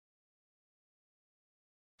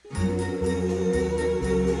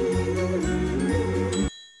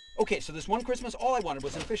Okay, so this one Christmas, all I wanted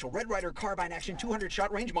was an official Red Ryder carbine action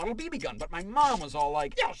 200-shot range model BB gun, but my mom was all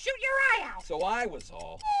like, "You'll shoot your eye out!" So I was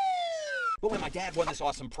all... But when my dad won this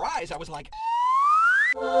awesome prize, I was like...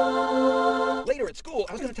 Later at school,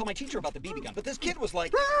 I was going to tell my teacher about the BB gun, but this kid was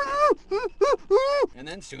like... And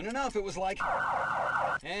then soon enough, it was like...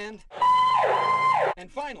 And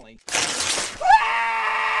finally...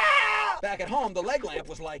 Back at home, the leg lamp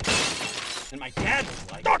was like... And my dad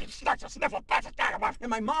was like... "Doggy starts to sniffle past the dagger." And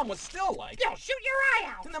my mom was still like... "You'll shoot your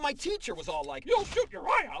eye out!" And then my teacher was all like... "You'll shoot your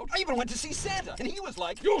eye out!" I even went to see Santa, and he was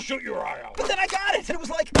like... "You'll shoot your eye out!" But then I got it, and it was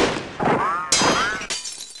like...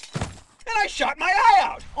 And I shot my eye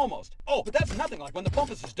out! Almost. Oh, but that's nothing like when the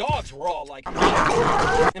Bumpus' dogs were all like...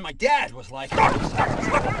 And my dad was like...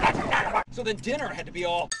 So then dinner had to be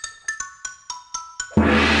all...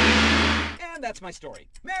 And that's my story.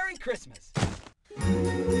 Merry Christmas!